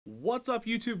What's up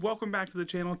YouTube? Welcome back to the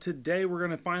channel. Today we're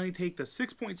going to finally take the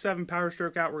 6.7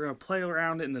 Powerstroke out. We're going to play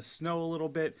around in the snow a little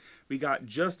bit. We got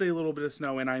just a little bit of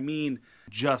snow, and I mean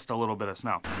just a little bit of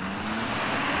snow.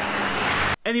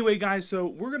 Anyway guys, so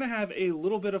we're going to have a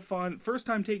little bit of fun. First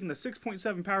time taking the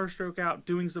 6.7 Powerstroke out,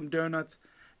 doing some donuts,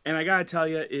 and I gotta tell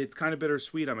you, it's kind of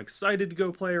bittersweet. I'm excited to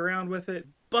go play around with it,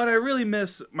 but I really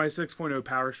miss my 6.0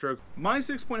 Powerstroke. My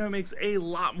 6.0 makes a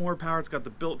lot more power. It's got the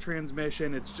built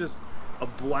transmission. It's just a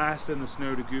blast in the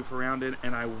snow to goof around in,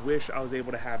 and I wish I was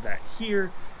able to have that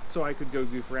here so I could go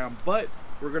goof around, but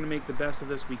we're going to make the best of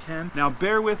this we can. Now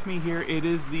bear with me here, it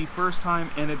is the first time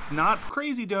and it's not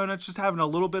crazy donuts, just having a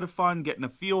little bit of fun, getting a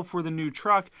feel for the new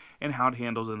truck and how it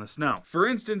handles in the snow. For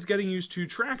instance, getting used to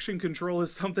traction control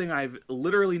is something I've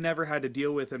literally never had to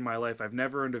deal with in my life. I've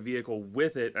never owned a vehicle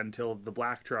with it until the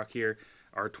black truck here,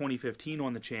 our 2015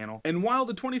 on the channel. And while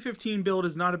the 2015 build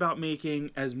is not about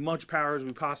making as much power as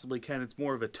we possibly can, it's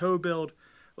more of a tow build.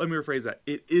 Let me rephrase that.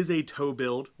 It is a tow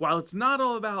build. While it's not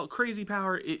all about crazy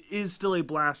power, it is still a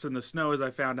blast in the snow. As I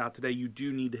found out today, you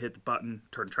do need to hit the button,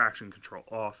 turn traction control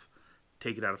off,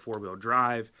 take it out of four-wheel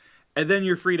drive, and then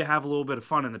you're free to have a little bit of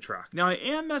fun in the truck. Now, I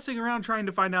am messing around trying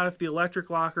to find out if the electric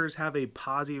lockers have a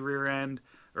posi rear end,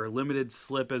 or limited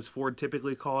slip as Ford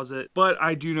typically calls it. But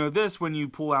I do know this, when you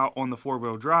pull out on the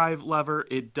four-wheel drive lever,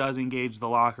 it does engage the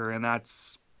locker, and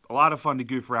that's a lot of fun to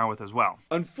goof around with as well.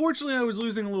 Unfortunately, I was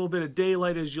losing a little bit of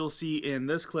daylight, as you'll see in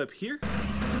this clip here.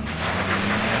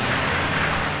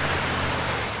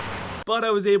 But I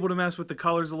was able to mess with the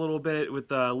colors a little bit, with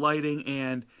the lighting,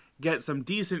 and get some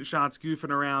decent shots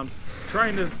goofing around,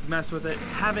 trying to mess with it,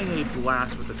 having a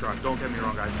blast with the truck. Don't get me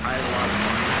wrong, guys, I had a lot of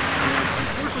fun.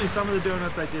 And unfortunately, some of the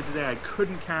donuts I did today I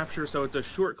couldn't capture, so it's a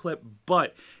short clip.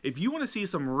 But if you want to see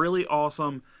some really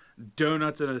awesome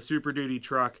donuts in a Super Duty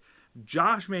truck,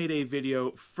 Josh made a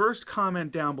video. First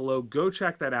comment down below, go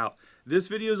check that out. This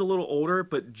video is a little older,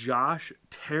 but Josh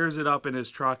tears it up in his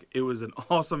truck. It was an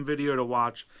awesome video to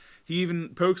watch. He even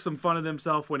poked some fun at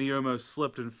himself when he almost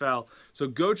slipped and fell. So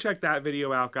go check that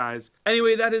video out, guys.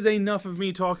 Anyway, that is enough of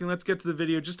me talking. Let's get to the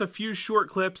video. Just a few short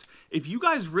clips. If you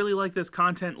guys really like this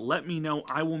content, let me know.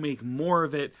 I will make more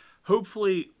of it.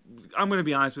 Hopefully, I'm going to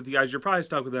be honest with you guys, you're probably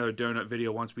stuck with another donut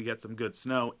video once we get some good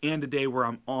snow and a day where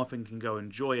I'm off and can go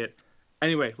enjoy it.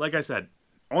 Anyway, like I said,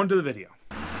 on to the video.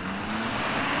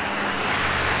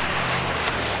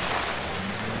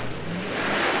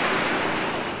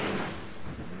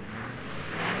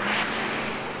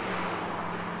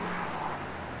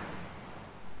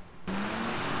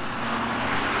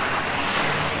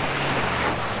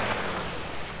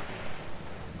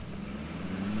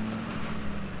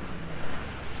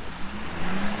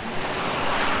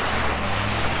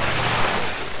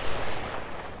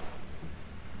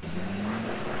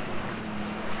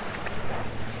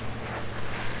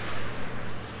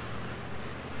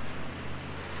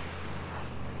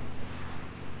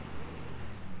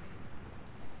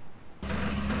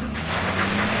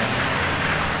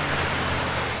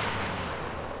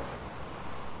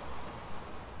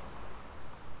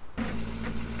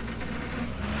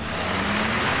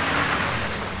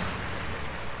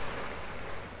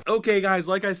 Okay guys,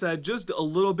 like I said, just a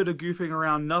little bit of goofing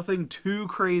around, nothing too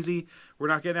crazy. We're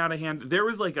not getting out of hand. There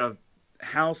was like a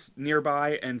house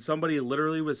nearby and somebody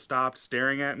literally was stopped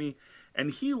staring at me, and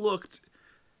he looked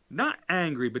not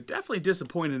angry, but definitely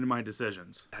disappointed in my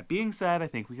decisions. That being said, I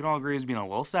think we can all agree as being a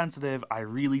little sensitive, I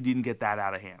really didn't get that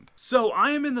out of hand. So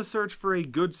I am in the search for a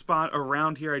good spot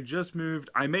around here. I just moved.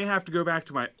 I may have to go back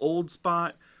to my old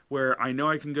spot where I know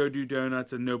I can go do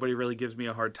donuts and nobody really gives me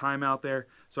a hard time out there.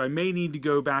 So I may need to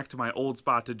go back to my old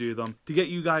spot to do them, to get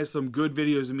you guys some good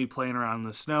videos of me playing around in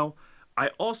the snow. I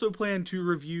also plan to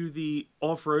review the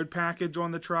off-road package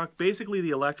on the truck, basically the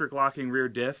electric locking rear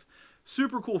diff.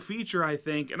 Super cool feature, I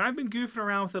think, and I've been goofing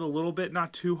around with it a little bit,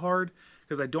 not too hard,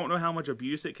 because I don't know how much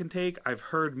abuse it can take. I've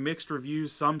heard mixed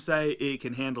reviews. Some say it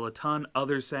can handle a ton,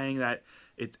 others saying that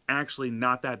it's actually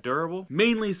not that durable.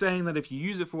 Mainly saying that if you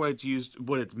use it for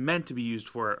what it's meant to be used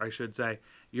for, I should say,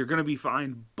 you're going to be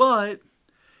fine, but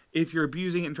if you're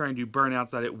abusing it and trying to do burnouts,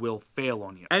 that it will fail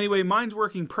on you. Anyway, mine's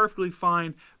working perfectly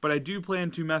fine, but I do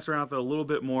plan to mess around with it a little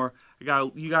bit more.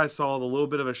 You guys saw the little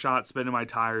bit of a shot spinning my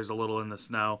tires a little in the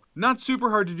snow. Not super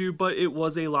hard to do, but it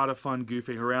was a lot of fun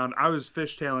goofing around. I was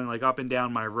fishtailing like up and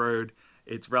down my road.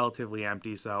 It's relatively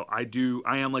empty, so I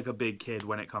am like a big kid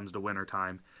when it comes to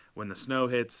wintertime, when the snow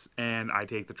hits and I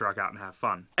take the truck out and have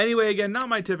fun. Anyway, again, not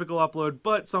my typical upload,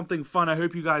 but something fun. I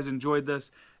hope you guys enjoyed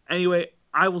this. Anyway,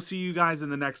 I will see you guys in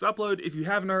the next upload. If you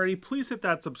haven't already, please hit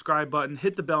that subscribe button,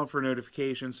 hit the bell for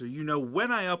notifications so you know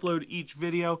when I upload each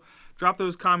video. Drop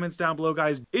those comments down below,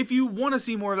 guys. If you want to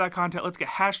see more of that content, let's get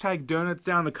hashtag donuts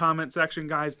down in the comment section,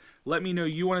 guys. Let me know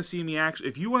you want to see me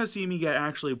if you want to see me get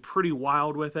actually pretty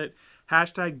wild with it,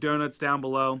 hashtag donuts down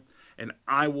below, and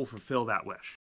I will fulfill that wish.